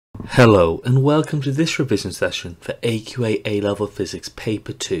Hello and welcome to this revision session for AQA A-Level Physics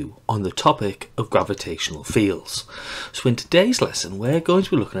Paper 2 on the topic of gravitational fields. So in today's lesson we're going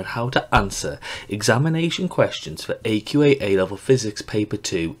to be looking at how to answer examination questions for AQA A-Level Physics Paper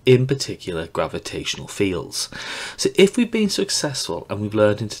 2, in particular gravitational fields. So if we've been successful and we've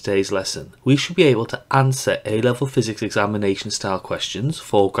learned in today's lesson, we should be able to answer A-Level Physics examination style questions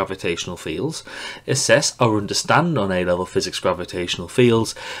for gravitational fields, assess our understanding on A-Level Physics gravitational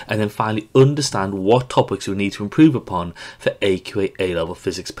fields, and then finally understand what topics we need to improve upon for AQA A-Level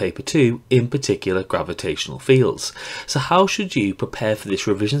Physics Paper 2, in particular gravitational fields. So how should you prepare for this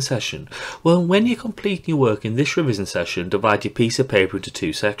revision session? Well, when you complete your work in this revision session, divide your piece of paper into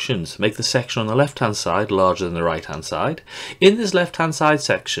two sections. Make the section on the left hand side larger than the right hand side. In this left hand side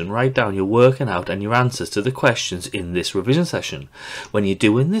section, write down your working out and your answers to the questions in this revision session. When you're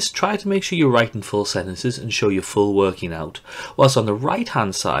doing this, try to make sure you're writing full sentences and show your full working out. Whilst on the right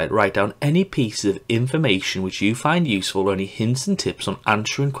hand side, write down any pieces of information which you find useful or any hints and tips on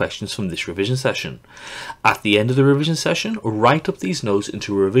answering questions from this revision session. At the end of the revision session, write up these notes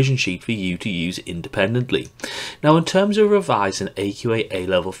into a revision sheet for you to use independently. Now, in terms of revising AQA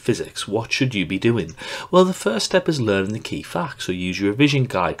A-Level Physics, what should you be doing? Well, the first step is learning the key facts, so use your revision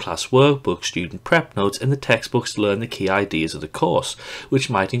guide, class workbook, student prep notes and the textbooks to learn the key ideas of the course, which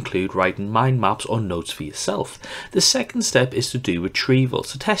might include writing mind maps or notes for yourself. The second step is to do retrieval,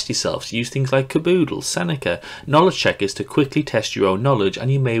 so test yourself. Use things like Caboodle, Seneca, knowledge checkers to quickly test your own knowledge,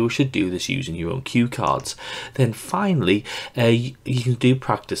 and you may wish to do this using your own cue cards. Then finally, you can do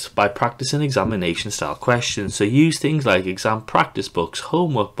practice by practicing examination style questions, so use things like exam practice books,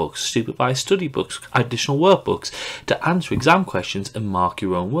 homework books, supervised study books, additional workbooks to answer exam questions and mark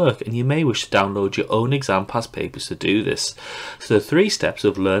your own work, and you may wish to download your own exam past papers to do this. So the three steps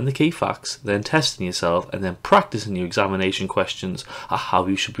of learn the key facts, then testing yourself, and then practicing your examination questions are how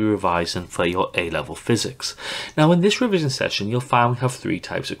you should be revising for your A-Level Physics. Now, in this revision session, you'll find we have three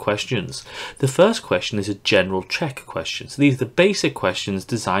types of questions. The first question is a general check question. So these are the basic questions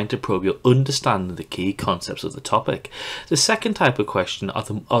designed to probe your understanding of the key concepts of the topic. The second type of question are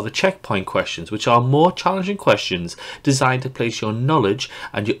the checkpoint questions, which are more challenging questions designed to place your knowledge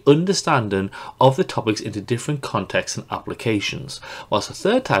and your understanding of the topics into different contexts and applications. Whilst the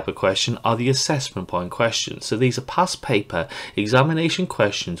third type of question are the assessment point questions. So these are past paper examination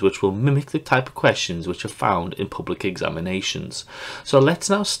questions which will mimic the type of questions which are found in public examinations. So let's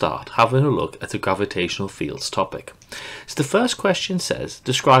now start having a look at the gravitational fields topic. So the first question says,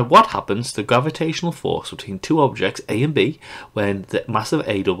 describe what happens to the gravitational force between two objects A and B when the mass of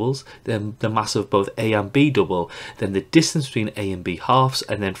A doubles, then the mass of both A and B double, then the distance between A and B halves,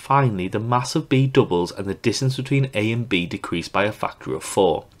 and then finally the mass of B doubles and the distance between A and B decrease by a factor of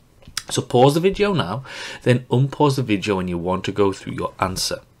 4. So pause the video now, then unpause the video when you want to go through your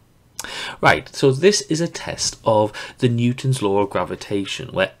answer. Right, so this is a test of the Newton's law of gravitation,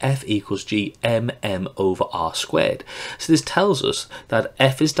 where F equals g/m over r squared. So this tells us that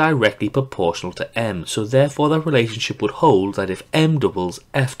F is directly proportional to m, so therefore that relationship would hold that if m doubles,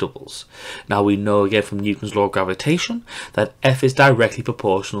 F doubles. Now we know again from Newton's law of gravitation that F is directly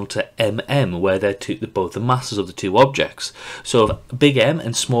proportional to mm, where they're both the masses of the two objects. So if big M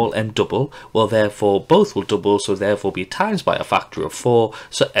and small m double, well therefore both will double, so therefore be times by a factor of 4,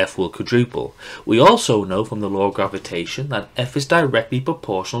 so F will quadruple. We also know from the law of gravitation that F is directly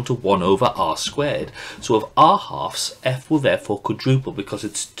proportional to 1 over r squared. So of r halves, F will therefore quadruple because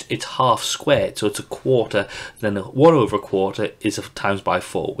it's half squared, so it's a quarter, then 1 over a quarter is times by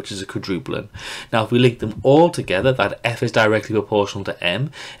 4, which is a quadrupling. Now if we link them all together, that F is directly proportional to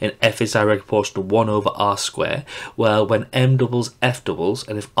m and F is directly proportional to 1 over r squared, well when m doubles, F doubles,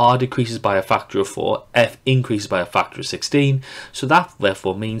 and if r decreases by a factor of 4, F increases by a factor of 16, so that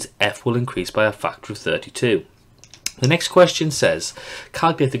therefore means F will increase by a factor of 32. The next question says,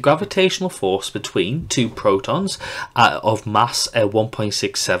 calculate the gravitational force between two protons of mass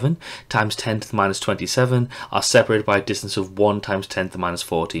 1.67 times 10 to the minus 27 are separated by a distance of 1 times 10 to the minus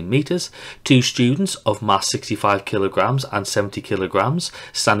 14 meters. Two students of mass 65 kilograms and 70 kilograms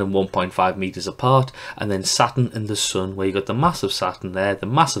standing 1.5 meters apart, and then Saturn and the Sun, where you got the mass of Saturn there, the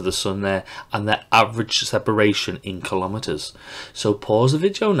mass of the Sun there, and their average separation in kilometers. So pause the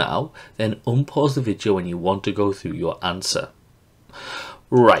video now, then unpause the video when you want to go through your answer.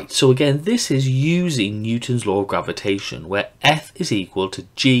 Right, so again, this is using Newton's law of gravitation, where F is equal to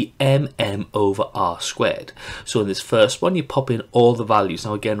gmm over r squared. So in this first one, you pop in all the values.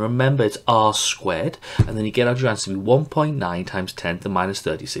 Now again, remember it's r squared, and then you get out your answer to be 1.9 times 10 to the minus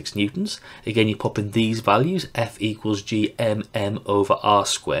 36 newtons. Again, you pop in these values, F equals gmm over r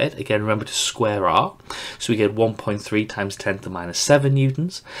squared. Again, remember to square r. So we get 1.3 times 10 to the minus 7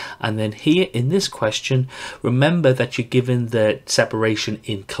 newtons. And then here in this question, remember that you're given the separation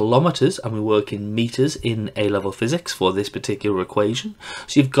in kilometers, and we work in meters in A-level physics for this particular equation.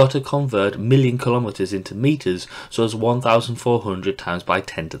 So you've got to convert million kilometers into meters, so it's 1,400 times by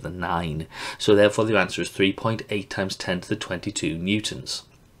 10 to the 9. So therefore the answer is 3.8 times 10 to the 22 newtons.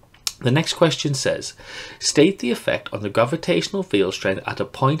 The next question says, state the effect on the gravitational field strength at a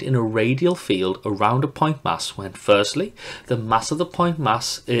point in a radial field around a point mass when firstly, the mass of the point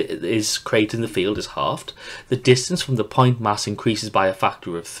mass is created in the field is halved, the distance from the point mass increases by a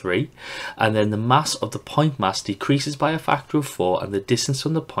factor of 3, and then the mass of the point mass decreases by a factor of 4 and the distance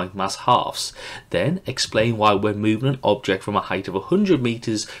from the point mass halves. Then explain why when moving an object from a height of 100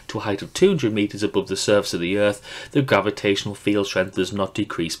 meters to a height of 200 meters above the surface of the Earth, the gravitational field strength does not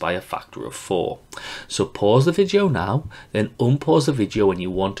decrease by a factor of 4. So pause the video now, then unpause the video when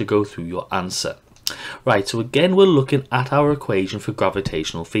you want to go through your answer. Right, so again we're looking at our equation for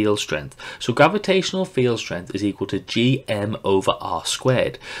gravitational field strength. So gravitational field strength is equal to gm over r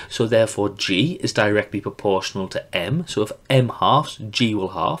squared. So therefore g is directly proportional to m. So if m halves, g will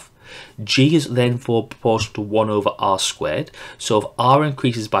halve. G is then proportional to 1 over r squared. So if r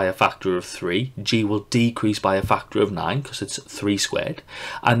increases by a factor of 3, g will decrease by a factor of 9 because it's 3 squared.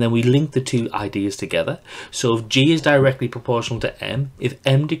 And then we link the two ideas together. So if g is directly proportional to m, if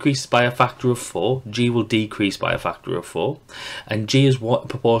m decreases by a factor of 4, g will decrease by a factor of 4. And g is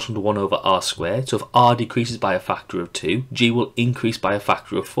proportional to 1 over r squared. So if r decreases by a factor of 2, g will increase by a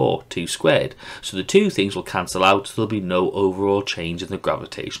factor of 4, 2 squared. So the two things will cancel out, so there'll be no overall change in the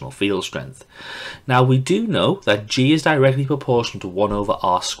gravitational field strength. Now we do know that g is directly proportional to 1 over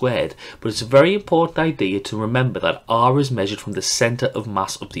r squared, but it's a very important idea to remember that r is measured from the center of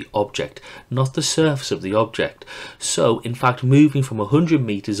mass of the object, not the surface of the object. So in fact, moving from 100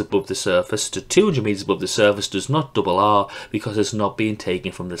 meters above the surface to 200 meters above the surface does not double r because it's not being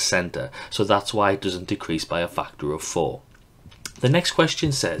taken from the center. So that's why it doesn't decrease by a factor of 4. The next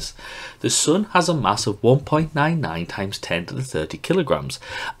question says, the Sun has a mass of 1.99 times 10 to the 30 kilograms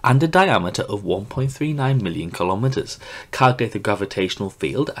and a diameter of 1.39 million kilometers. Calculate the gravitational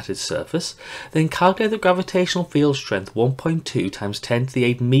field at its surface. Then calculate the gravitational field strength 1.2 times 10 to the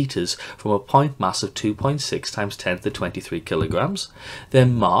 8 meters from a point mass of 2.6 times 10 to the 23 kilograms.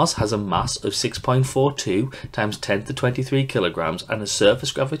 Then Mars has a mass of 6.42 times 10 to the 23 kilograms and a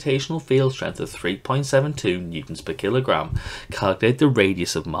surface gravitational field strength of 3.72 newtons per kilogram. Calculate the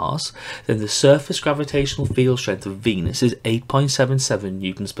radius of Mars. Then the surface gravitational field strength of Venus is 8.77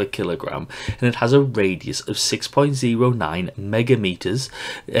 newtons per kilogram and it has a radius of 6.09 megameters.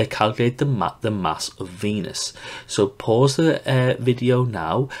 Calculate the mass of Venus. So pause the video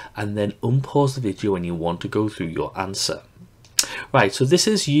now and then unpause the video when you want to go through your answer. Right, so this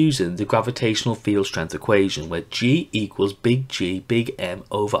is using the gravitational field strength equation where G equals big G, big M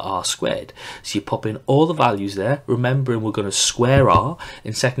over R squared. So you pop in all the values there, remembering we're going to square R.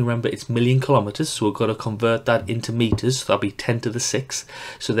 In second, remember it's million kilometers, so we're going to convert that into meters, so that'll be 10 to the 6.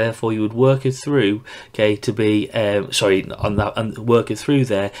 So therefore you would work it through, okay, to be, work it through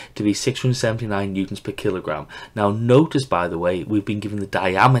there to be 679 newtons per kilogram. Now notice, by the way, we've been given the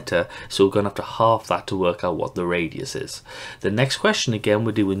diameter, so we're going to have to half that to work out what the radius is. The next question again,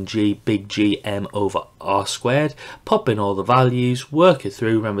 we're doing G, big G, M over R squared. Pop in all the values, work it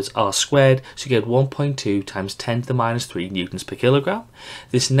through. Remember it's R squared, so you get 1.2 times 10 to the minus 3 newtons per kilogram.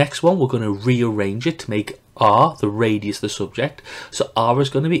 This next one, we're going to rearrange it to make R the radius of the subject, so R is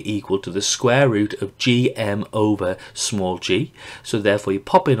going to be equal to the square root of gm over small g. So therefore you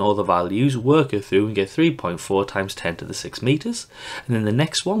pop in all the values, work it through and get 3.4 times 10 to the 6 meters. And then the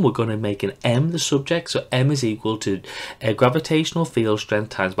next one, we're going to make an m the subject, so m is equal to gravitational field strength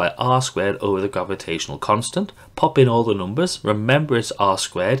times by r squared over the gravitational constant. Pop in all the numbers, remember it's r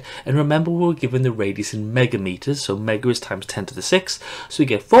squared, and remember we were given the radius in megameters, so mega is times 10 to the 6, so we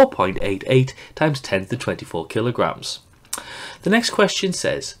get 4.88 times 10 to the 24 kilograms. The next question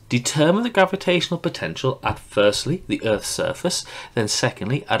says, determine the gravitational potential at firstly the Earth's surface, then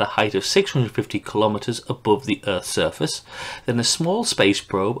secondly at a height of 650 kilometers above the Earth's surface. Then a small space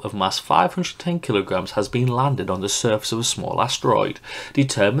probe of mass 510 kilograms has been landed on the surface of a small asteroid.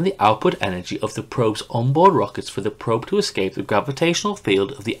 Determine the output energy of the probe's onboard rockets for the probe to escape the gravitational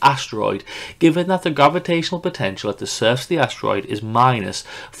field of the asteroid, given that the gravitational potential at the surface of the asteroid is minus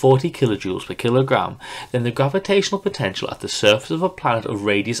 40 kilojoules per kilogram. Then the gravitational potential at the surface of a planet of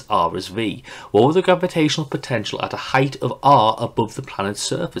radius r is v. What will the gravitational potential at a height of r above the planet's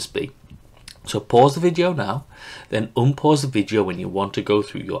surface be? So pause the video now, then unpause the video when you want to go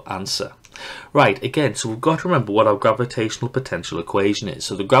through your answer. Right, again, so we've got to remember what our gravitational potential equation is.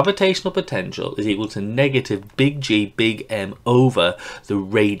 So the gravitational potential is equal to negative big G big M over the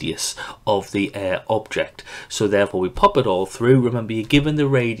radius of the object. So therefore we pop it all through. Remember, you're given the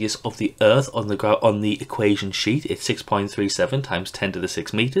radius of the Earth on the equation sheet. It's 6.37 times 10 to the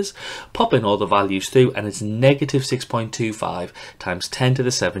 6 meters. Pop in all the values through and it's negative 6.25 times 10 to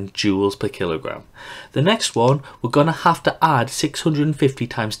the 7 joules per kilogram. The next one, we're going to have to add 650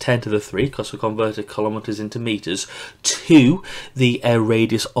 times 10 to the 3, because we converted kilometers into meters, to the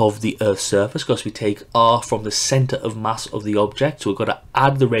radius of the Earth's surface, because we take r from the center of mass of the object. So we've got to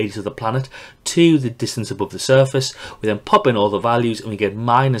add the radius of the planet to the distance above the surface. We then pop in all the values and we get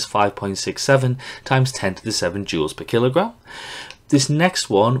minus 5.67 times 10 to the 7 joules per kilogram. This next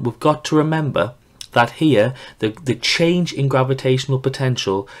one, we've got to remember that here the change in gravitational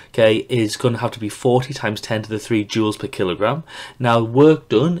potential, okay, is going to have to be 40 times 10 to the 3 joules per kilogram. Now work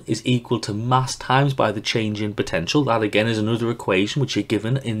done is equal to mass times by the change in potential. That again is another equation which you're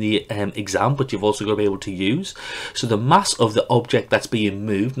given in the exam, but you've also got to be able to use. So the mass of the object that's being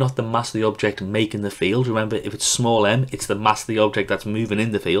moved, not the mass of the object making the field. Remember, if it's small m, it's the mass of the object that's moving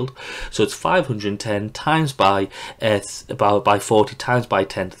in the field. So it's 510 times by 40 times by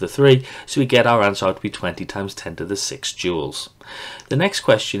 10 to the 3. So we get our answer out to be 20 times 10 to the 6 joules. The next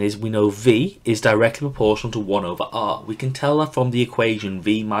question is, we know V is directly proportional to 1 over R. We can tell that from the equation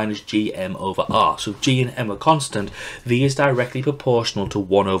V minus Gm over R. So if G and M are constant, V is directly proportional to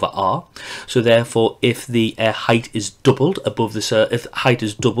 1 over R. So therefore, if the height is doubled above the if height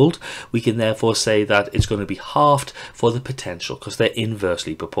is doubled, we can therefore say that it's going to be halved for the potential, because they're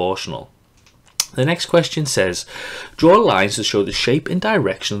inversely proportional. The next question says, draw lines to show the shape and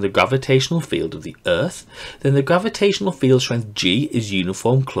direction of the gravitational field of the Earth. Then the gravitational field strength G is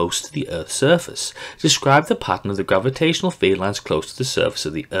uniform close to the Earth's surface. Describe the pattern of the gravitational field lines close to the surface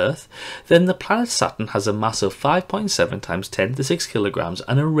of the Earth. Then the planet Saturn has a mass of 5.7 times 10 to the 6 kilograms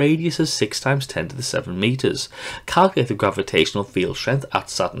and a radius of 6 times 10 to the 7 meters. Calculate the gravitational field strength at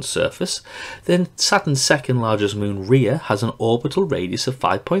Saturn's surface. Then Saturn's second largest moon, Rhea, has an orbital radius of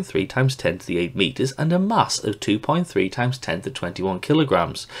 5.3 times 10 to the 8 meters and a mass of 2.3 times 10 to 21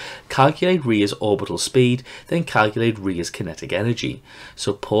 kilograms. Calculate Rhea's orbital speed, then calculate Rhea's kinetic energy.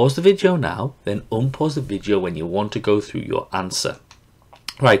 So pause the video now, then unpause the video when you want to go through your answer.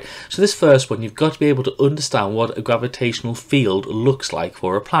 Right, so this first one, you've got to be able to understand what a gravitational field looks like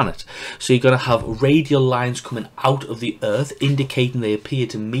for a planet. So you're going to have radial lines coming out of the Earth, indicating they appear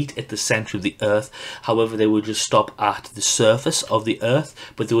to meet at the center of the Earth. However, they would just stop at the surface of the Earth,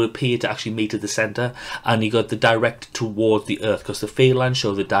 but they would appear to actually meet at the center. And you got the direct towards the Earth, because the field lines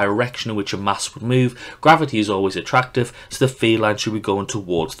show the direction in which a mass would move. Gravity is always attractive, so the field line should be going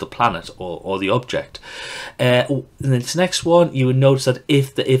towards the planet or the object. And this next one, you would notice that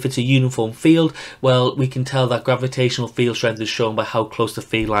if it's a uniform field, well, we can tell that gravitational field strength is shown by how close the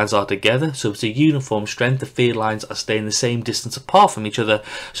field lines are together. So if it's a uniform strength, the field lines are staying the same distance apart from each other,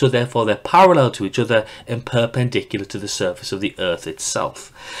 so therefore they're parallel to each other and perpendicular to the surface of the Earth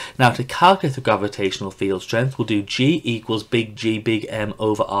itself. Now, to calculate the gravitational field strength, we'll do G equals big G big M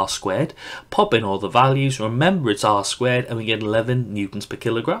over R squared. Pop in all the values. Remember, it's R squared, and we get 11 newtons per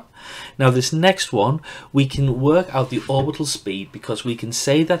kilogram. Now this next one, we can work out the orbital speed, because we can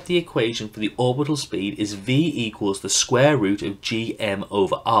say that the equation for the orbital speed is V equals the square root of Gm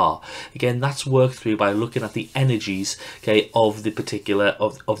over R. Again, that's worked through by looking at the energies, okay, of the particular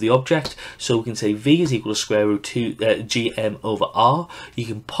of the object. So we can say V is equal to square root 2 Gm over R. You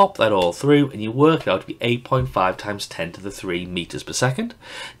can pop that all through and you work it out to be 8.5 times 10 to the 3 meters per second.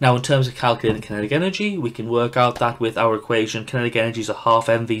 Now in terms of calculating kinetic energy, we can work out that with our equation. Kinetic energy is a half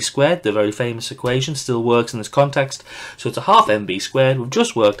mv squared. The very famous equation still works in this context. So it's a half mv squared. We've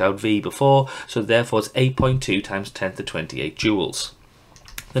just worked out V before, so therefore it's 8.2 times 10 to the 28 joules.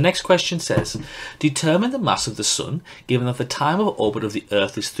 The next question says, determine the mass of the Sun given that the time of orbit of the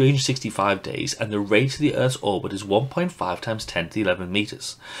Earth is 365 days and the rate of the Earth's orbit is 1.5 times 10 to the 11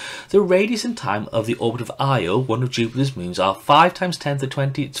 meters. The radius and time of the orbit of Io, one of Jupiter's moons, are 5 times 10 to the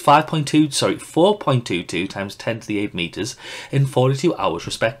 4.22 times 10 to the 8 meters in 42 hours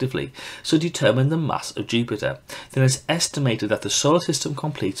respectively. So determine the mass of Jupiter. Then it's estimated that the solar system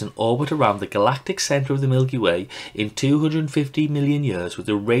completes an orbit around the galactic center of the Milky Way in 250 million years with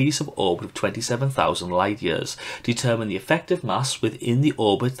a radius of orbit of 27,000 light years. Determine the effective mass within the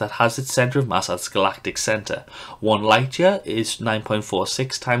orbit that has its center of mass at its galactic center. 1 light year is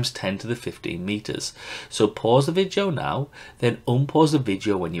 9.46 times 10 to the 15 meters. So pause the video now, then unpause the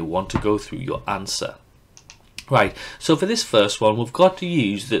video when you want to go through your answer. Right, so for this first one, we've got to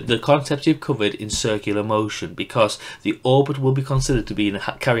use the concepts you've covered in circular motion because the orbit will be considered to be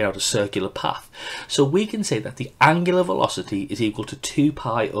carrying out a circular path. So we can say that the angular velocity is equal to 2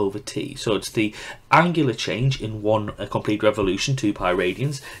 pi over t. So it's the angular change in one complete revolution, 2 pi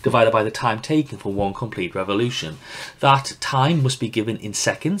radians, divided by the time taken for one complete revolution. That time must be given in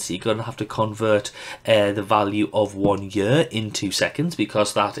seconds. You're going to have to convert the value of 1 year into seconds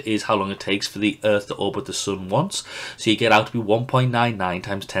because that is how long it takes for the Earth to orbit the Sun once. So you get out to be 1.99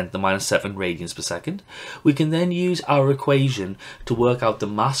 times 10 to the minus 7 radians per second. We can then use our equation to work out the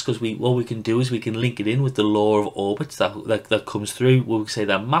mass because what we can do is we can link it in with the law of orbits that comes through where we say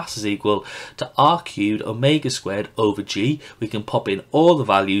that mass is equal to r cubed omega squared over g. We can pop in all the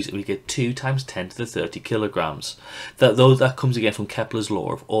values and we get 2 times 10 to the 30 kilograms. That comes again from Kepler's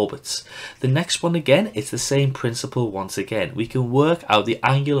law of orbits. The next one again, it's the same principle once again. We can work out the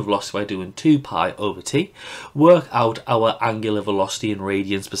angular velocity by doing 2 pi over t. Work out our angular velocity in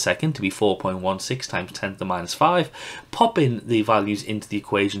radians per second to be 4.16 times 10 to the minus 5. Pop in the values into the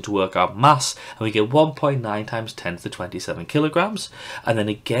equation to work out mass and we get 1.9 times 10 to the 27 kilograms. And then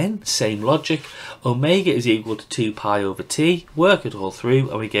again, same logic. Omega is equal to 2 pi over t. Work it all through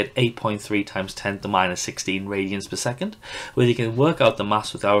and we get 8.3 times 10 to the minus 16 radians per second. Where you can work out the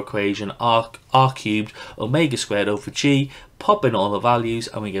mass with our equation r cubed omega squared over g. Pop in all the values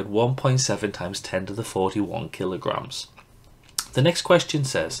and we get 1.7 times 10 to the 41 kilograms. The next question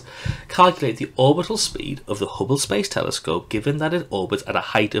says, calculate the orbital speed of the Hubble Space Telescope given that it orbits at a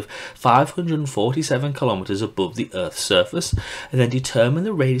height of 547 kilometers above the Earth's surface, and then determine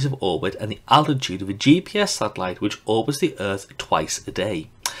the radius of orbit and the altitude of a GPS satellite which orbits the Earth twice a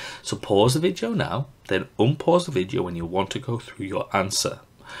day. So pause the video now, then unpause the video when you want to go through your answer.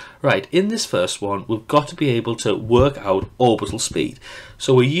 Right, in this first one, we've got to be able to work out orbital speed.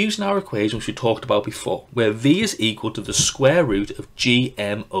 So we're using our equation which we talked about before, where v is equal to the square root of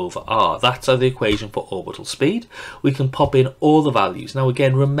gm over r. That's the equation for orbital speed. We can pop in all the values. Now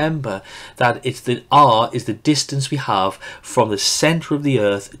again, remember that r is the distance we have from the center of the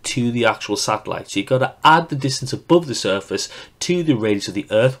Earth to the actual satellite. So you've got to add the distance above the surface to the radius of the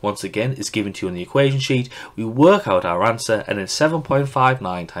Earth. Once again, is given to you on the equation sheet. We work out our answer and it's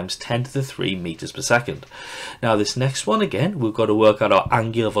 7.59 times 10 to the 3 meters per second. Now this next one again, we've got to work out our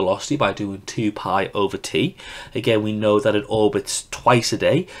angular velocity by doing 2 pi over t. Again, we know that it orbits twice a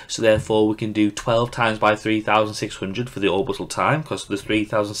day, so therefore we can do 12 times by 3,600 for the orbital time because there's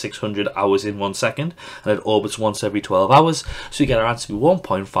 3,600 hours in 1 second and it orbits once every 12 hours. So we get our answer to be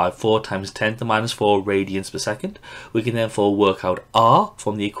 1.54 times 10 to the minus 4 radians per second. We can therefore work out r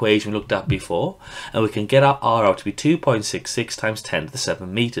from the equation we looked at before, and we can get our r out to be 2.66 times 10 to the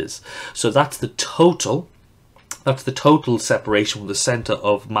 7 meters. So that's the total separation from the center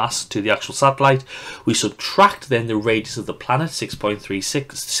of mass to the actual satellite. We subtract then the radius of the planet,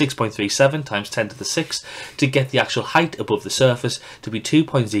 6.37 times 10 to the 6, to get the actual height above the surface to be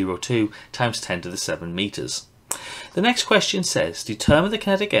 2.02 times 10 to the 7 meters. The next question says, determine the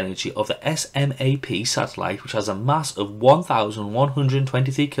kinetic energy of the SMAP satellite which has a mass of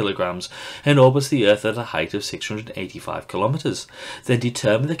 1,123 kilograms and orbits the Earth at a height of 685 kilometers. Then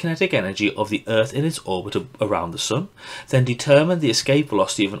determine the kinetic energy of the Earth in its orbit around the Sun. Then determine the escape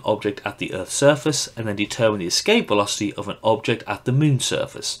velocity of an object at the Earth's surface, and then determine the escape velocity of an object at the Moon's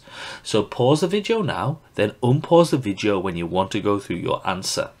surface. So pause the video now, then unpause the video when you want to go through your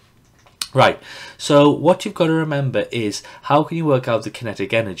answer. Right, so what you've got to remember is, how can you work out the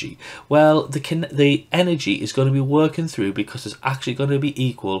kinetic energy? Well, the energy is going to be working through because it's actually going to be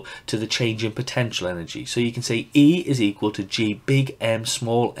equal to the change in potential energy. So you can say E is equal to G big M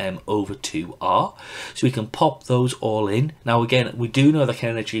small m over 2R. So we can pop those all in. Now again, we do know that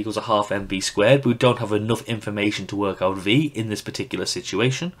kinetic energy equals a half mv squared, but we don't have enough information to work out V in this particular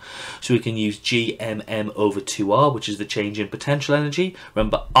situation. So we can use G m over 2R, which is the change in potential energy.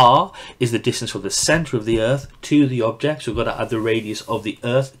 Remember, R is the distance from the centre of the Earth to the object. So we've got to add the radius of the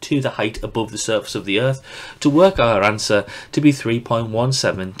Earth to the height above the surface of the Earth to work out our answer to be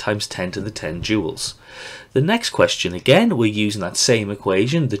 3.17 times 10 to the 10 joules. The next question, again, we're using that same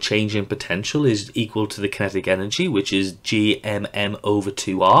equation. The change in potential is equal to the kinetic energy, which is gmm over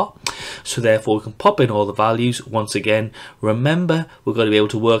 2r. So therefore, we can pop in all the values. Once again, remember, we're going to be able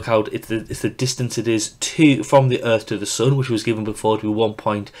to work out it's the distance it is from the Earth to the Sun, which was given before to be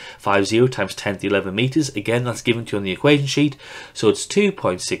 1.50 times 10 to the 11 meters. Again, that's given to you on the equation sheet. So it's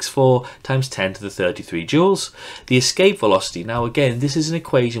 2.64 times 10 to the 33 joules. The escape velocity, now again, this is an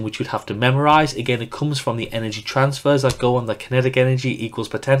equation which you'd have to memorize. Again, it comes from the energy transfers that go on. The kinetic energy equals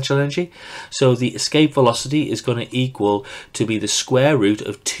potential energy. So the escape velocity is going to equal to be the square root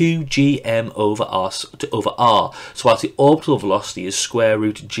of 2gm over r. So whilst the orbital velocity is square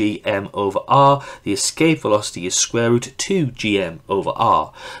root gm over r, the escape velocity is square root 2gm over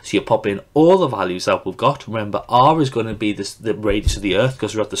r. So you pop in all the values that we've got. Remember, r is going to be the radius of the Earth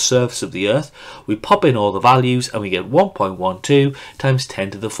because we're at the surface of the Earth. We pop in all the values and we get 1.12 times 10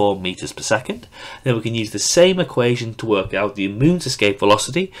 to the 4 meters per second. Then we can use the same equation to work out the moon's escape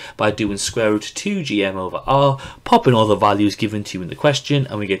velocity by doing square root 2gm over r, pop in all the values given to you in the question,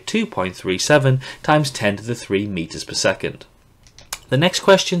 and we get 2.37 times 10 to the 3 meters per second. The next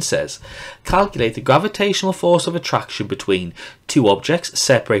question says, calculate the gravitational force of attraction between two objects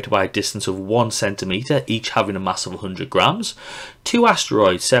separated by a distance of 1 centimeter, each having a mass of 100 grams, two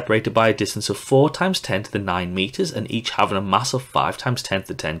asteroids separated by a distance of 4 times 10 to the 9 meters and each having a mass of 5 times 10 to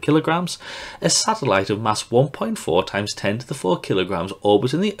the 10 kilograms, a satellite of mass 1.4 times 10 to the 4 kilograms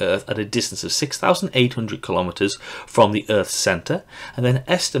orbiting the Earth at a distance of 6,800 kilometers from the Earth's center, and then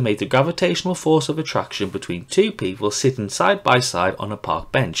estimate the gravitational force of attraction between two people sitting side by side on a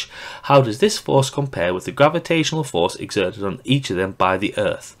park bench. How does this force compare with the gravitational force exerted on each of them by the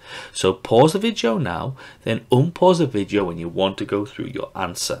Earth? So pause the video now, then unpause the video when you want to go through your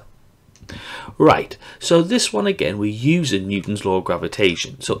answer. Right, so this one again, we're using Newton's law of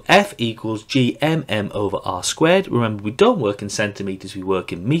gravitation. So F equals gmm over r squared. Remember, we don't work in centimeters, we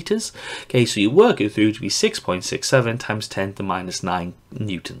work in meters. Okay, so you work it through to be 6.67 times 10 to the minus 9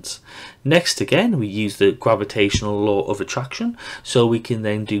 newtons. Next again, we use the gravitational law of attraction. So we can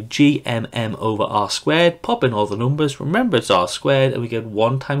then do gmm over r squared, pop in all the numbers. Remember, it's r squared, and we get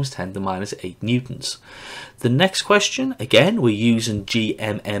 1 times 10 to the minus 8 newtons. The next question, again, we're using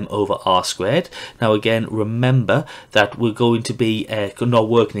gmm over r squared. Now again, remember that we're going to be not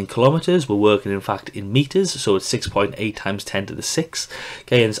working in kilometers, we're working in fact in meters, so it's 6.8 times 10 to the 6,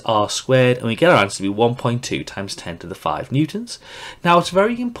 okay, and it's r squared, and we get our answer to be 1.2 times 10 to the 5 newtons. Now it's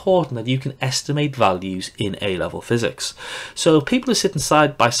very important that you can estimate values in A-level physics. So people are sitting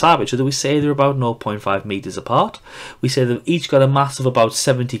side by side with each other, we say they're about 0.5 meters apart. We say they've each got a mass of about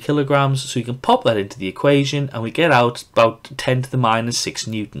 70 kilograms, so you can pop that into the equation, and we get out about 10 to the minus 6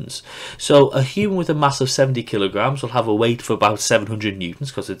 newtons. So a human with a mass of 70 kilograms will have a weight of about 700 newtons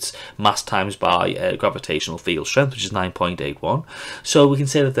because it's mass times by gravitational field strength, which is 9.81. So we can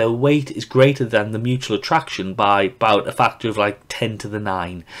say that their weight is greater than the mutual attraction by about a factor of like 10 to the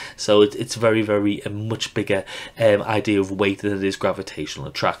 9. So it's very, very a much bigger idea of weight than it is gravitational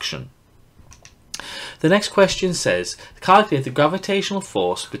attraction. The next question says, calculate the gravitational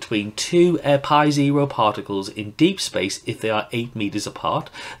force between two pi-0 particles in deep space if they are 8 meters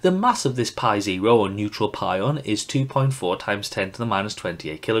apart. The mass of this pi-0 or neutral pion is 2.4 times 10 to the minus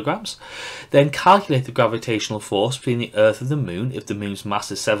 28 kilograms. Then calculate the gravitational force between the Earth and the Moon if the Moon's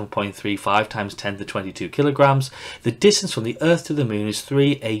mass is 7.35 times 10 to the 22 kilograms. The distance from the Earth to the Moon is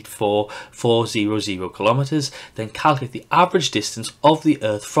 384,400 kilometers. Then calculate the average distance of the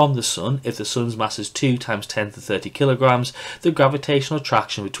Earth from the Sun if the Sun's mass is 2 times 10 to 30 kilograms. The gravitational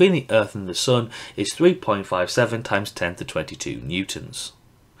attraction between the Earth and the Sun is 3.57 times 10 to 22 newtons.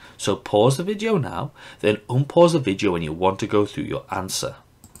 So pause the video now, then unpause the video when you want to go through your answer.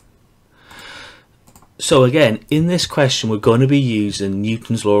 So again, in this question, we're going to be using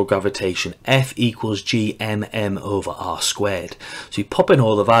Newton's law of gravitation. F equals gmm over r squared. So you pop in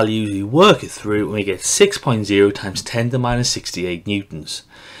all the values, you work it through, and we get 6.0 times 10 to the minus 68 newtons.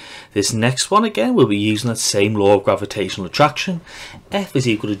 This next one again, we'll be using that same law of gravitational attraction. F is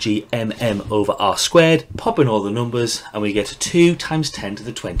equal to gmm over r squared, pop in all the numbers, and we get 2 times 10 to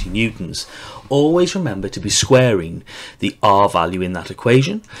the 20 newtons. Always remember to be squaring the r value in that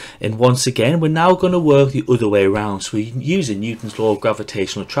equation. And once again, we're now going to work the other way around. So we're using Newton's law of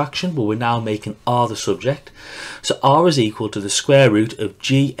gravitational attraction, but we're now making r the subject. So r is equal to the square root of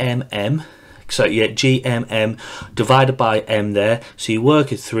gmm, So you get GMM divided by M there, so you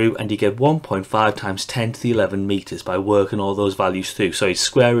work it through and you get 1.5 times 10 to the 11 meters by working all those values through. So it's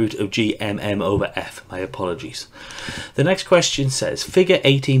square root of GMM over F. My apologies. The next question says, figure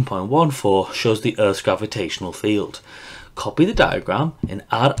 18.14 shows the Earth's gravitational field. Copy the diagram and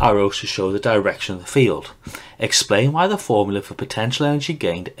add arrows to show the direction of the field. Explain why the formula for potential energy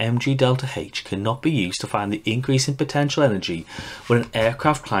gained mg delta H cannot be used to find the increase in potential energy when an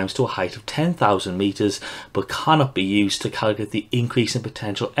aircraft climbs to a height of 10,000 meters, but cannot be used to calculate the increase in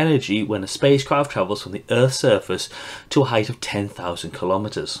potential energy when a spacecraft travels from the Earth's surface to a height of 10,000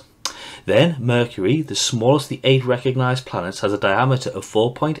 kilometers. Then Mercury, the smallest of the 8 recognized planets, has a diameter of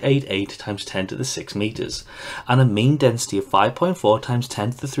 4.88 times 10 to the 6 meters and a mean density of 5.4 times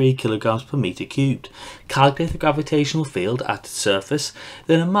 10 to the 3 kilograms per meter cubed. Calculate the gravitational field at its surface.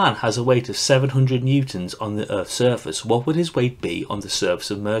 Then a man has a weight of 700 newtons on the Earth's surface. What would his weight be on the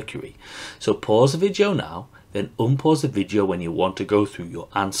surface of Mercury? So pause the video now, then unpause the video when you want to go through your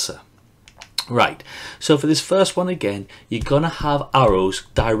answer. Right, so for this first one again, you're going to have arrows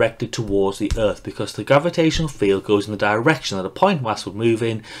directed towards the Earth because the gravitational field goes in the direction that a point mass would move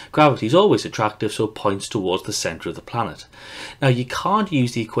in. Gravity is always attractive, so it points towards the centre of the planet. Now you can't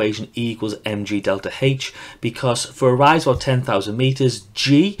use the equation E equals mg delta H because for a rise of 10,000 meters,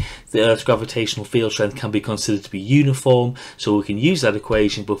 G, the Earth's gravitational field strength, can be considered to be uniform, so we can use that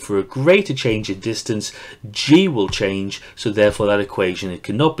equation, but for a greater change in distance, G will change, so therefore that equation it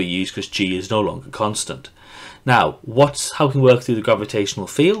cannot be used because G is no longer constant. Now, how can we work through the gravitational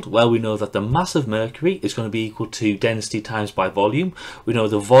field? Well, we know that the mass of Mercury is going to be equal to density times by volume. We know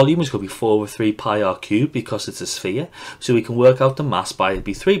the volume is going to be 4 over 3 pi r cubed because it's a sphere. So we can work out the mass by it'd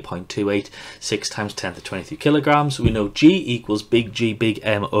be 3.28, 6 times 10 to the 23 kilograms. We know G equals big G big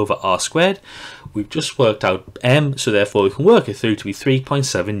M over r squared. We've just worked out M, so therefore we can work it through to be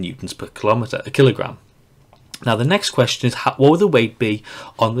 3.7 newtons per kilogram. Now the next question is, what would the weight be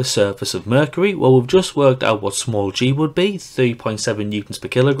on the surface of Mercury? Well, we've just worked out what small g would be, 3.7 newtons per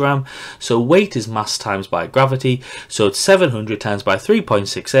kilogram. So weight is mass times by gravity, so it's 700 times by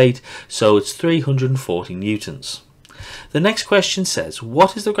 3.68, so it's 340 newtons. The next question says,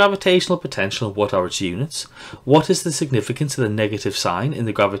 what is the gravitational potential and what are its units? What is the significance of the negative sign in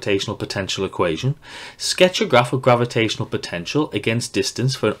the gravitational potential equation? Sketch a graph of gravitational potential against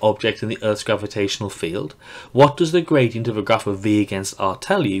distance for an object in the Earth's gravitational field. What does the gradient of a graph of V against R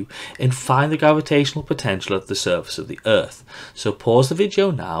tell you? And find the gravitational potential at the surface of the Earth. So pause the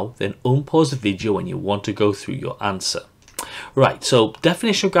video now, then unpause the video when you want to go through your answer. Right, so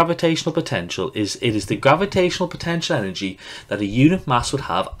definition of gravitational potential is it is the gravitational potential energy that a unit mass would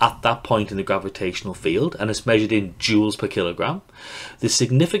have at that point in the gravitational field, and it's measured in joules per kilogram. The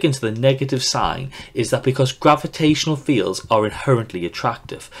significance of the negative sign is that because gravitational fields are inherently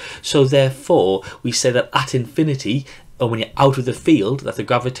attractive, so therefore we say that at infinity, or when you're out of the field, that the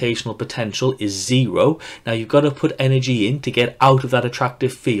gravitational potential is 0. Now you've got to put energy in to get out of that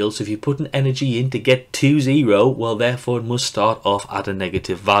attractive field. So if you put an energy in to get to 0, well therefore it must start off at a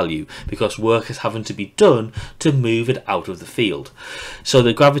negative value because work is having to be done to move it out of the field. So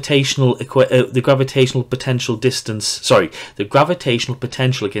the gravitational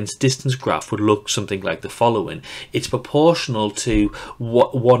potential against distance graph would look something like the following. It's proportional to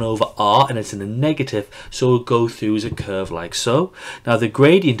 1 over r, and it's in a negative, so it'll go through as a curve like so. Now the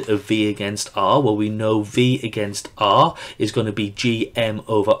gradient of V against R, well we know V against R is going to be GM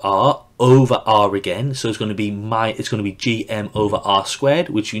over R again, so it's going to be GM over R squared,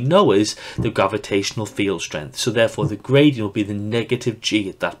 which we know is the gravitational field strength. So therefore the gradient will be the negative G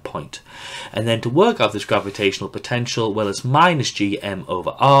at that point. And then to work out this gravitational potential, well it's minus GM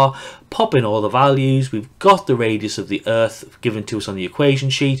over R. Pop in all the values. We've got the radius of the Earth given to us on the equation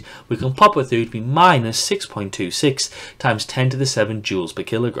sheet. We can pop it through to be minus 6.26 times 10 to the 7 joules per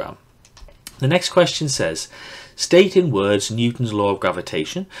kilogram. The next question says, state in words Newton's law of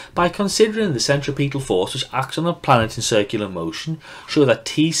gravitation. By considering the centripetal force which acts on a planet in circular motion, show that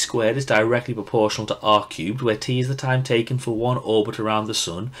t squared is directly proportional to r cubed, where t is the time taken for one orbit around the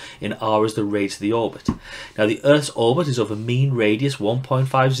sun and r is the radius of the orbit. Now the Earth's orbit is of a mean radius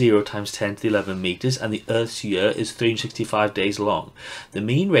 1.50 times 10 to the 11 meters, and the Earth's year is 365 days long. The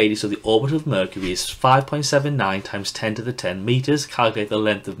mean radius of the orbit of Mercury is 5.79 times 10 to the 10 meters. Calculate the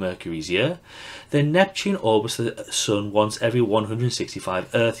length of Mercury's year. Then Neptune orbits the the Sun once every 165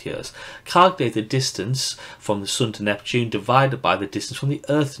 Earth years. Calculate the distance from the Sun to Neptune divided by the distance from the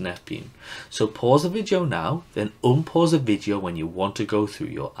Earth to Neptune. So pause the video now, then unpause the video when you want to go through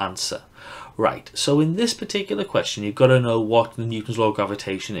your answer. Right, so in this particular question, you've got to know what the Newton's law of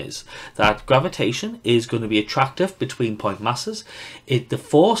gravitation is. That gravitation is going to be attractive between point masses. The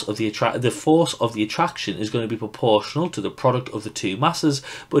force of the attraction is going to be proportional to the product of the two masses,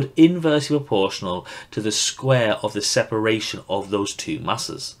 but inversely proportional to the square of the separation of those two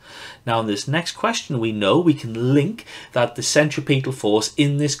masses. Now in this next question, we know we can link that the centripetal force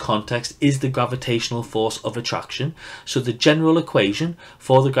in this context is the gravitational force of attraction. So the general equation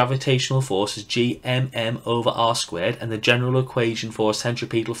for the gravitational force is gmm over r squared, and the general equation for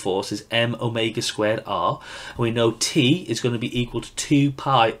centripetal force is m omega squared r. And we know T is going to be equal to 2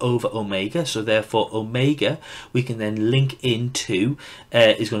 pi over omega, so therefore omega we can then link into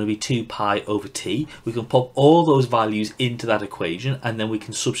is going to be 2 pi over T. We can pop all those values into that equation, and then we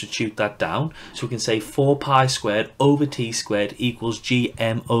can substitute that down. So we can say 4 pi squared over T squared equals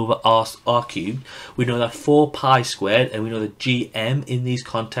gm over r cubed. We know that 4 pi squared, and we know that gm in these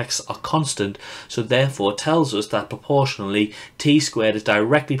contexts are constant, so therefore tells us that proportionally T squared is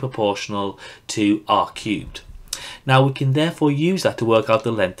directly proportional to r cubed. Now we can therefore use that to work out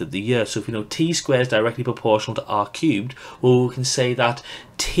the length of the year. So if we know T squared is directly proportional to r cubed, well, we can say that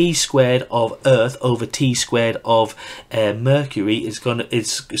T squared of Earth over T squared of Mercury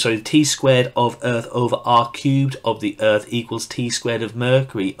T squared of Earth over r cubed of the Earth equals T squared of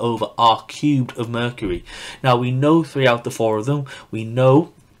Mercury over r cubed of Mercury. Now we know throughout the four of them, we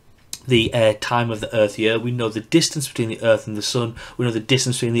know the time of the Earth year, we know the distance between the Earth and the Sun, we know the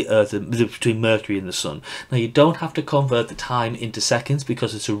distance between the Earth and between Mercury and the Sun. Now you don't have to convert the time into seconds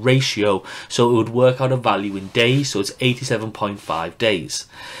because it's a ratio, so it would work out a value in days, so it's 87.5 days.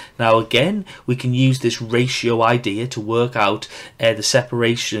 Now again, we can use this ratio idea to work out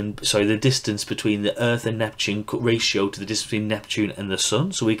the distance between the Earth and Neptune ratio to the distance between Neptune and the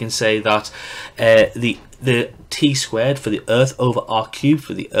Sun. So we can say that the T squared for the Earth over r cubed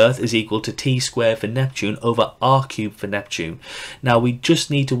for the Earth is equal to T squared for Neptune over r cubed for Neptune. Now we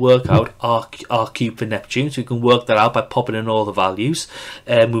just need to work out r cubed for Neptune, so we can work that out by popping in all the values.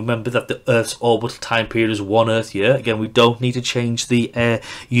 Remember that the Earth's orbital time period is 1 Earth year. Again, we don't need to change the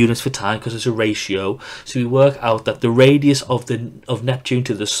units for time because it's a ratio. So we work out that the radius of Neptune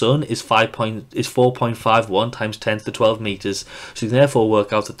to the Sun is 4.51 times 10 to the 12 meters. So we can therefore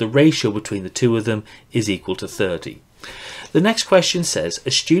work out that the ratio between the two of them is equal to 30. The next question says,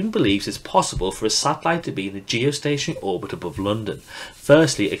 a student believes it's possible for a satellite to be in a geostationary orbit above London.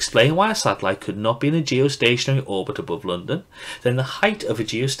 Firstly, explain why a satellite could not be in a geostationary orbit above London. Then the height of a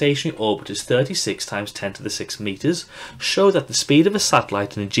geostationary orbit is 36 times 10 to the 6 meters. Show that the speed of a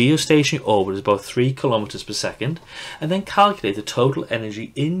satellite in a geostationary orbit is about 3 kilometers per second. And then calculate the total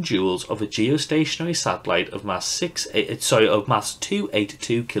energy in joules of a geostationary satellite of mass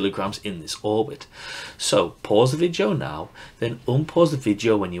 282 kilograms in this orbit. So pause the video now, then unpause the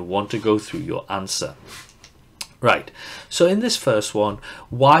video when you want to go through your answer. Right, so in this first one,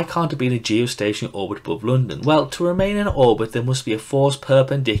 why can't it be in a geostationary orbit above London? Well, to remain in orbit, there must be a force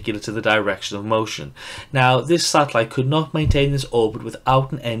perpendicular to the direction of motion. Now, this satellite could not maintain this orbit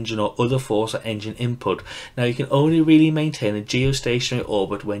without an engine or other force or engine input. Now, you can only really maintain a geostationary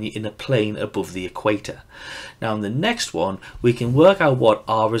orbit when you're in a plane above the equator. Now, in the next one, we can work out what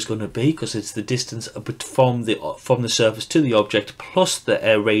r is going to be because it's the distance from the surface to the object plus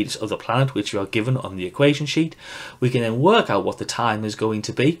the radius of the planet, which we are given on the equation sheet. We can then work out what the time is going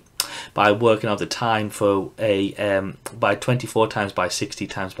to be by working out the time for by 24 times by 60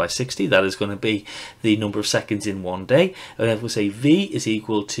 times by 60. That is going to be the number of seconds in one day. And then we'll say v is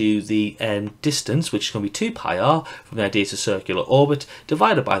equal to the distance, which is going to be 2 pi r from the ideal to circular orbit,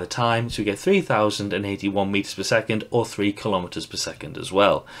 divided by the time, so we get 3081 meters per second, or 3 kilometers per second as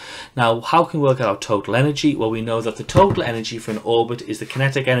well. Now, how can we work out our total energy? Well, we know that the total energy for an orbit is the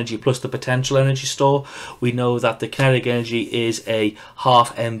kinetic energy plus the potential energy store. We know that the kinetic energy is a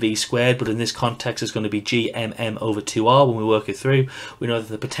half mv squared, but in this context it's going to be gmm over 2r when we work it through. We know that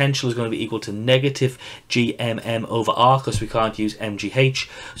the potential is going to be equal to negative gmm over r because we can't use mgh,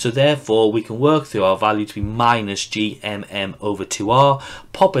 so therefore we can work through our value to be minus gmm over 2r.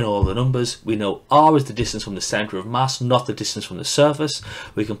 Pop in all the numbers. We know r is the distance from the center of mass, not the distance from the surface.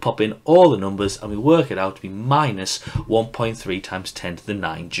 We can pop in all the numbers and we work it out to be minus 1.3 times 10 to the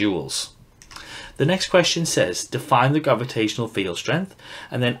 9 joules. The next question says, define the gravitational field strength,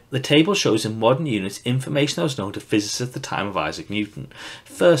 and then the table shows in modern units information that was known to physicists at the time of Isaac Newton.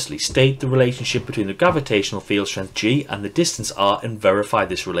 Firstly, state the relationship between the gravitational field strength G and the distance r and verify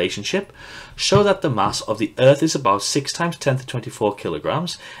this relationship. Show that the mass of the Earth is about 6 times 10 to the 24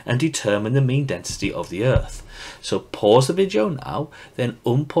 kilograms and determine the mean density of the Earth. So pause the video now, then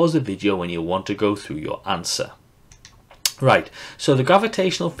unpause the video when you want to go through your answer. Right, so the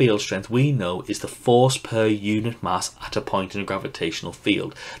gravitational field strength we know is the force per unit mass at a point in a gravitational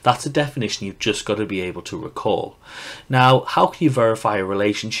field. That's a definition you've just got to be able to recall. Now, how can you verify a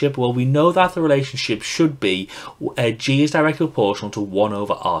relationship? Well, we know that the relationship should be G is directly proportional to 1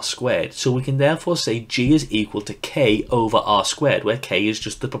 over r squared. So we can therefore say G is equal to K over r squared, where K is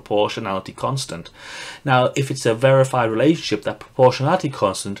just the proportionality constant. Now, if it's a verified relationship, that proportionality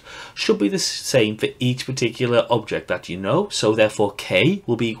constant should be the same for each particular object that you know. So therefore K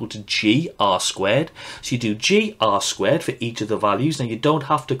will be equal to G r squared. So you do G r squared for each of the values. Now you don't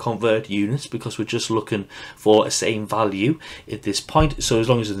have to convert units because we're just looking for a same value at this point. So as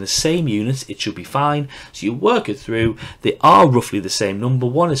long as it's in the same units, it should be fine. So you work it through. They are roughly the same number.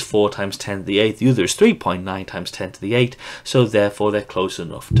 One is 4 times 10 to the 8. The other is 3.9 times 10 to the 8. So therefore they're close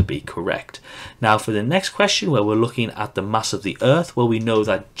enough to be correct. Now for the next question, where we're looking at the mass of the Earth, well, we know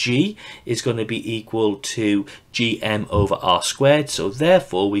that G is going to be equal to Gm over r squared, so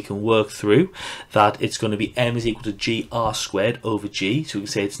therefore we can work through that it's going to be m is equal to gr squared over g. So we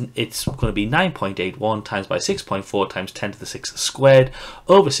can say it's going to be 9.81 times by 6.4 times 10 to the 6 squared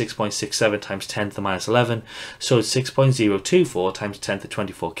over 6.67 times 10 to the minus 11, so it's 6.024 times 10 to the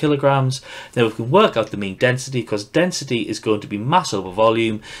 24 kilograms. Then we can work out the mean density, because density is going to be mass over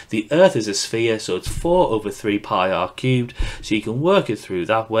volume. The Earth is a sphere, so it's 4 over 3 pi r cubed, so you can work it through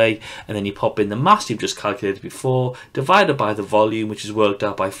that way, and then you pop in the mass you've just calculated before, divided by the volume, which is worked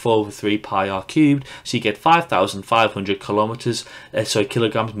out by 4 over 3 pi r cubed, so you get 5,500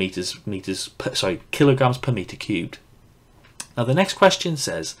 kilograms per meter cubed. Now the next question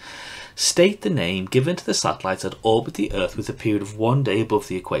says, state the name given to the satellites that orbit the Earth with a period of 1 day above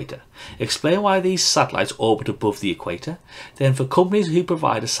the equator. Explain why these satellites orbit above the equator. Then for companies who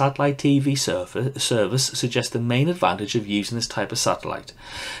provide a satellite TV service, suggest the main advantage of using this type of satellite.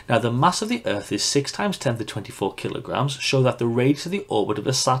 Now the mass of the Earth is 6 times 10 to the 24 kilograms. Show that the radius of the orbit of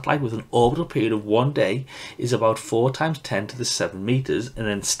a satellite with an orbital period of 1 day is about 4 times 10 to the 7 meters, and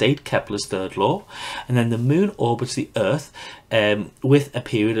then state Kepler's third law. And then the moon orbits the Earth with a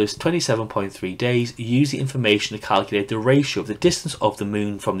period of 27.3 days. Use the information to calculate the ratio of the distance of the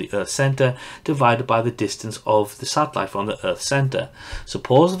moon from the Earth's center divided by the distance of the satellite from the Earth's center. So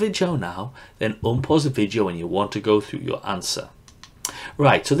pause the video now, then unpause the video when you want to go through your answer.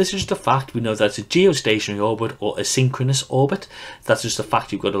 Right, so this is just a fact. We know that it's a geostationary orbit or a synchronous orbit. That's just a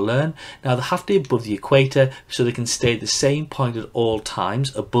fact you've got to learn. Now they have to be above the equator, so they can stay at the same point at all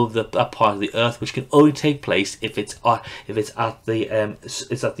times above that part of the Earth, which can only take place if it's at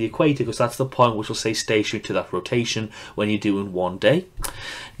the equator, because that's the point which will stay stationary to that rotation when you're doing 1 day.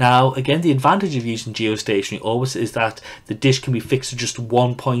 Now again, the advantage of using geostationary orbits is that the dish can be fixed to just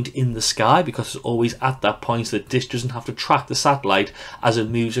one point in the sky, because it's always at that point, so the dish doesn't have to track the satellite as it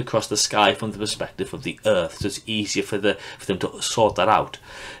moves across the sky from the perspective of the Earth, so it's easier for them to sort that out.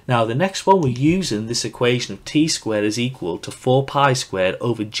 Now the next one, we're using this equation of t squared is equal to 4 pi squared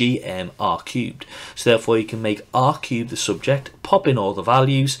over gm r cubed. So therefore you can make r cubed the subject, pop in all the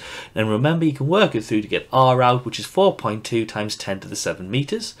values, and remember you can work it through to get r out, which is 4.2 times 10 to the 7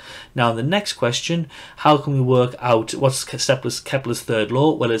 meters. Now in the next question, how can we work out what's Kepler's third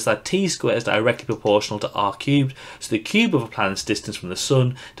law? Well, it's that t squared is directly proportional to r cubed, so the cube of a planet's distance from the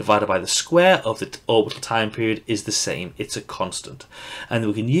sun divided by the square of the orbital time period is the same. It's a constant, and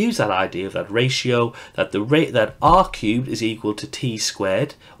we can use that idea of that ratio, that that r cubed is equal to t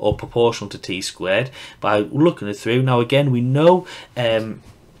squared or proportional to t squared, by looking it through. Now again, we know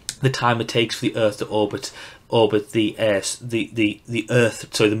the time it takes for the Earth to orbit the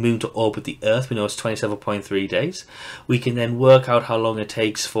moon to orbit the Earth. We know it's 27.3 days. We can then work out how long it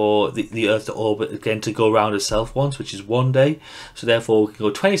takes for the Earth to orbit again, to go around itself once, which is 1 day. So therefore we can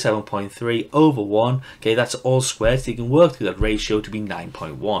go 27.3 over 1. Okay, that's all squared, so you can work through that ratio to be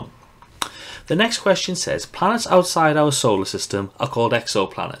 9.1. The next question says, planets outside our solar system are called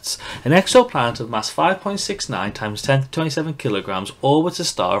exoplanets. An exoplanet of mass 5.69 times 10 to the 27 kilograms orbits a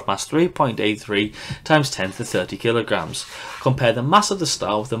star of mass 3.83 times 10 to the 30 kilograms. Compare the mass of the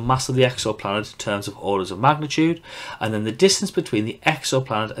star with the mass of the exoplanet in terms of orders of magnitude, and then the distance between the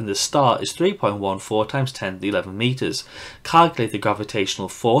exoplanet and the star is 3.14 times 10 to the 11 meters. Calculate the gravitational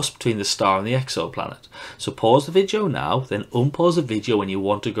force between the star and the exoplanet. So pause the video now, then unpause the video when you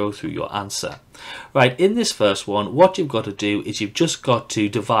want to go through your answer. Right, in this first one, what you've got to do is you've just got to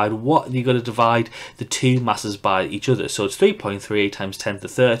divide the two masses by each other. So it's 3.38 times 10 to the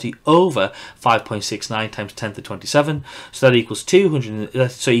 30 over 5.69 times 10 to the 27. So that equals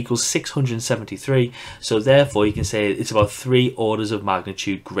 673. So therefore you can say it's about 3 orders of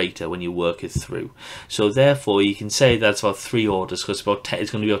magnitude greater when you work it through. So therefore you can say that's about 3 orders, because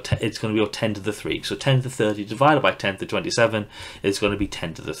it's going to be about 10 to the 3. So 10 to the 30 divided by 10 to the 27 is going to be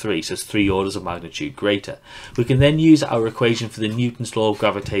 10 to the 3. So it's 3 orders of magnitude greater. We can then use our equation for the Newton's law of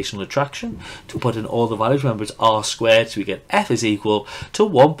gravitational attraction to put in all the values. Remember, it's r squared, so we get F is equal to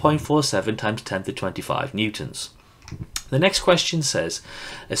 1.47 times 10 to the 25 newtons. The next question says,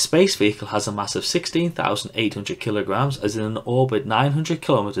 a space vehicle has a mass of 16,800 kilograms as in an orbit 900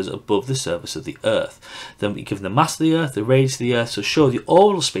 kilometers above the surface of the Earth. Then we give the mass of the Earth, the radius of the Earth, so show the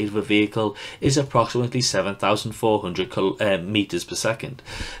orbital speed of a vehicle is approximately 7,400 meters per second.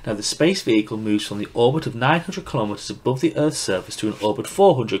 Now the space vehicle moves from the orbit of 900 kilometers above the Earth's surface to an orbit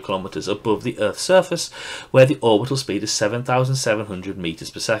 400 kilometers above the Earth's surface, where the orbital speed is 7,700 meters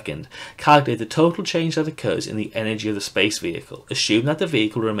per second. Calculate the total change that occurs in the energy of the space vehicle. Assume that the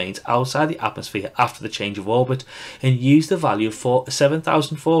vehicle remains outside the atmosphere after the change of orbit, and use the value of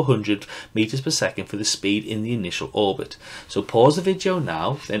 7,400 meters per second for the speed in the initial orbit. So pause the video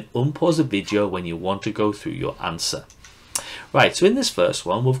now, then unpause the video when you want to go through your answer. Right, so in this first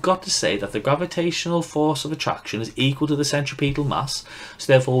one, we've got to say that the gravitational force of attraction is equal to the centripetal mass,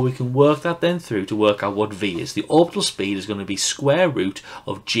 so therefore we can work that then through to work out what v is. The orbital speed is going to be square root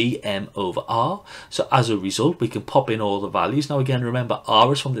of gm over r, so as a result we can pop in all the values. Now again, remember,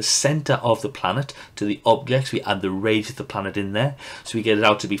 r is from the centre of the planet to the objects. We add the radius of the planet in there, so we get it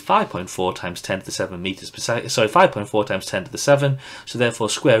out to be 5.4 times 10 to the 7 meters per second, sorry, 5.4 times 10 to the 7, so therefore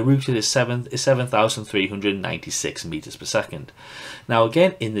square rooted is 7,396 meters per second. Now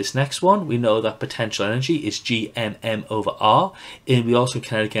again, in this next one, we know that potential energy is gmm over r, and we also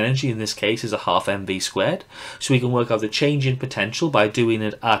kinetic energy in this case is a half mv squared. So we can work out the change in potential by doing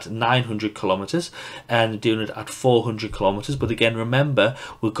it at 900 kilometers and doing it at 400 kilometers. But again, remember,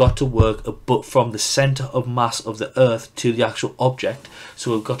 we've got to work from the center of mass of the Earth to the actual object.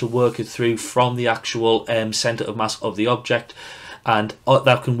 So we've got to work it through from the actual center of mass of the object. And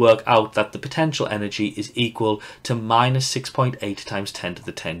that can work out that the potential energy is equal to minus 6.8 times 10 to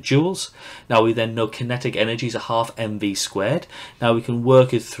the 10 joules. Now we then know kinetic energy is a half mv squared. Now we can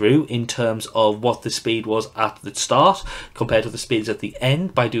work it through in terms of what the speed was at the start compared to the speeds at the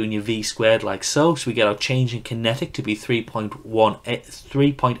end by doing your v squared like so. So we get our change in kinetic to be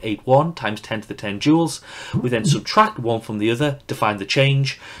 3.81 times 10 to the 10 joules. We then subtract one from the other to find the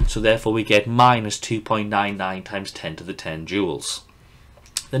change. So therefore we get minus 2.99 times 10 to the 10 joules.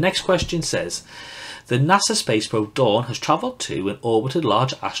 The next question says, the NASA space probe Dawn has travelled to and orbited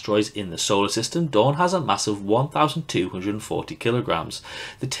large asteroids in the solar system. Dawn has a mass of 1,240 kilograms.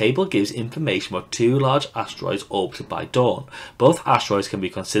 The table gives information about 2 large asteroids orbited by Dawn. Both asteroids can be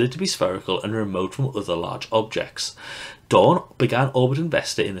considered to be spherical and remote from other large objects. Dawn began orbiting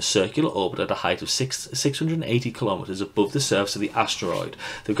Vesta in a circular orbit at a height of 680 kilometers above the surface of the asteroid.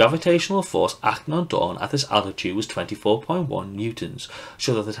 The gravitational force acting on Dawn at this altitude was 24.1 newtons,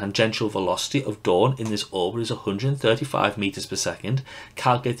 so that the tangential velocity of Dawn in this orbit is 135 meters per second.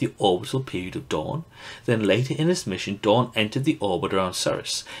 Calculate the orbital period of Dawn. Then later in its mission, Dawn entered the orbit around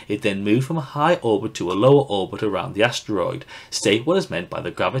Ceres. It then moved from a high orbit to a lower orbit around the asteroid. State what is meant by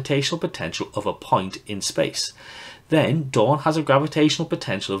the gravitational potential of a point in space. Then Dawn has a gravitational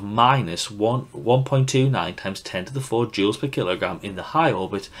potential of minus 1.29 times 10 to the 4 joules per kilogram in the high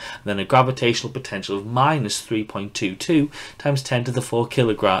orbit, and then a gravitational potential of minus 3.22 times 10 to the 4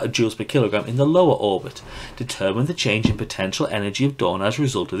 joules per kilogram in the lower orbit. Determine the change in potential energy of Dawn as a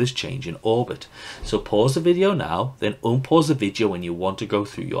result of this change in orbit. So pause the video now, then unpause the video when you want to go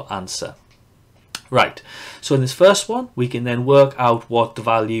through your answer. Right, so in this first one, we can then work out what the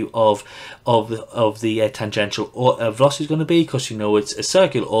value of the tangential velocity is going to be, because you know it's a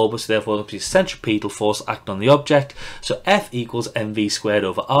circular orbit, so therefore it's a centripetal force acting on the object. So F equals mv squared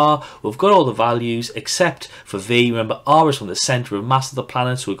over r. We've got all the values except for v. Remember, r is from the center of mass of the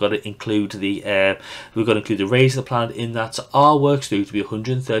planet, so we've got to include the radius of the planet in that. So r works through to be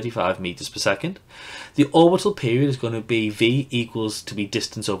 135 meters per second. The orbital period is going to be v equals to be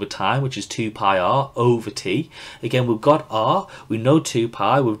distance over time, which is 2 pi r over t. Again, we've got r, we know 2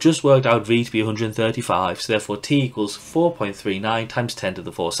 pi, we've just worked out v to be 135, so therefore t equals 4.39 times 10 to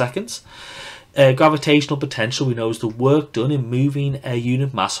the 4 seconds. Gravitational potential we know is the work done in moving a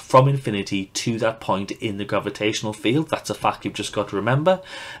unit mass from infinity to that point in the gravitational field. That's a fact you've just got to remember.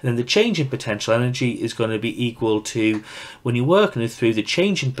 And then the change in potential energy is going to be equal to, when you're working it through, the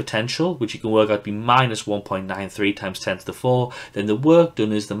change in potential, which you can work out to be minus 1.93 times 10 to the 4. Then the work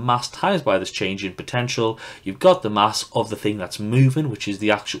done is the mass times by this change in potential. You've got the mass of the thing that's moving, which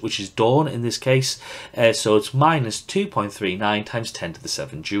is dawn in this case. So it's minus 2.39 times 10 to the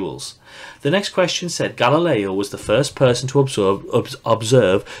 7 joules. The next question said Galileo was the first person to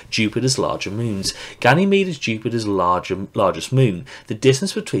observe Jupiter's larger moons. Ganymede is Jupiter's largest moon. The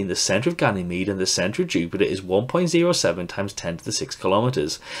distance between the centre of Ganymede and the centre of Jupiter is 1.07 times 10 to the 6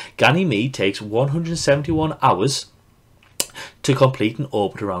 kilometres. Ganymede takes 171 hours to complete an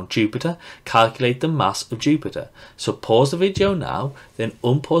orbit around Jupiter. Calculate the mass of Jupiter. So pause the video now, then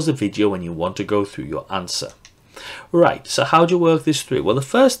unpause the video when you want to go through your answer. Right, so how do you work this through? Well, the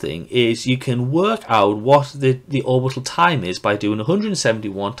first thing is you can work out what the orbital time is by doing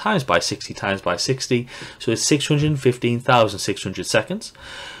 171 times by 60 times by 60, so it's 615,600 seconds.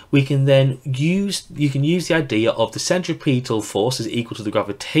 We can then use the idea of the centripetal force is equal to the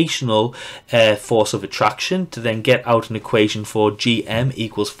gravitational force of attraction to then get out an equation for gm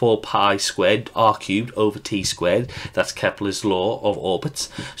equals 4 pi squared r cubed over t squared. That's Kepler's law of orbits.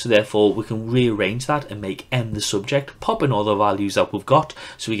 So therefore we can rearrange that and make m the subject, pop in all the values that we've got,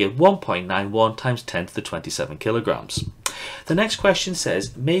 so we get 1.91 times 10 to the 27 kilograms. The next question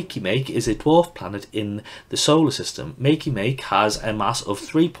says Makey is a dwarf planet in the solar system. Makey has a mass of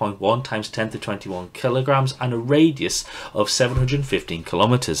 3.1 times 10 to the 21 kilograms and a radius of 715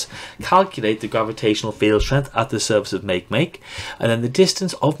 kilometers. Calculate the gravitational field strength at the surface of Makey, and then the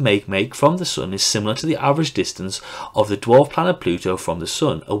distance of Makey from the sun is similar to the average distance of the dwarf planet Pluto from the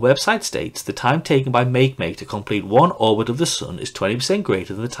sun. A website states the time taken by Makey to complete one orbit of the sun is 20%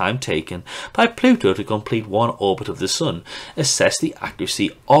 greater than the time taken by Pluto to complete one orbit of the sun. Assess the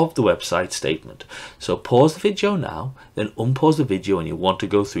accuracy of the website statement. So pause the video now, then unpause the video when you want to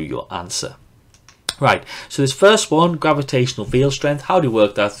go through your answer. Right, so this first one, gravitational field strength, how do you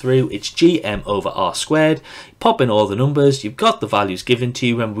work that through? It's gm over r squared. Pop in all the numbers, you've got the values given to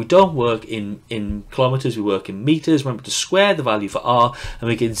you. Remember, we don't work in kilometers, we work in meters. Remember to square the value for r and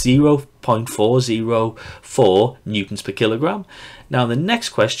we get 0.404 newtons per kilogram. Now the next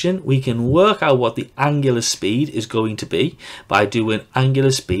question, we can work out what the angular speed is going to be by doing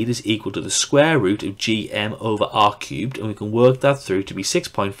angular speed is equal to the square root of gm over r cubed, and we can work that through to be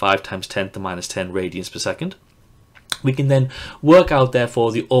 6.5 times 10 to the minus 10 radians per second. We can then work out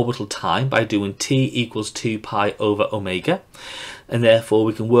therefore the orbital time by doing t equals 2 pi over omega, and therefore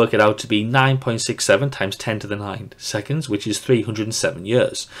we can work it out to be 9.67 times 10 to the 9 seconds, which is 307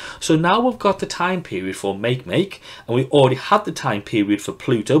 years. So now we've got the time period for Makey, and we already had the time period for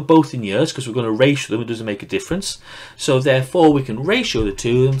Pluto, both in years, because we're going to ratio them, it doesn't make a difference. So therefore we can ratio the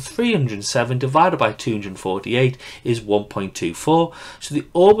two of them. 307 divided by 248 is 1.24. So the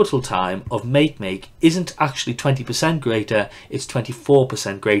orbital time of Makey isn't actually 20% greater, it's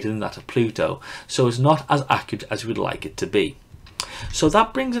 24% greater than that of Pluto. So it's not as accurate as we would like it to be. So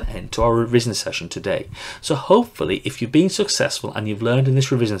that brings an end to our revision session today. So hopefully if you've been successful and you've learned in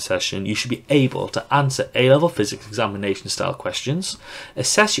this revision session, you should be able to answer A-Level Physics examination style questions,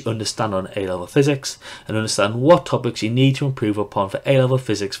 assess your understanding on A-Level Physics, and understand what topics you need to improve upon for A-Level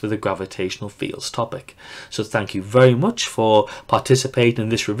Physics for the gravitational fields topic. So thank you very much for participating in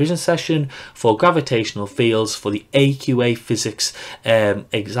this revision session for gravitational fields for the AQA Physics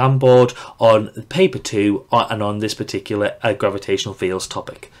exam board on paper 2 and on this particular gravitational fields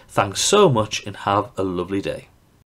topic. Thanks so much and have a lovely day.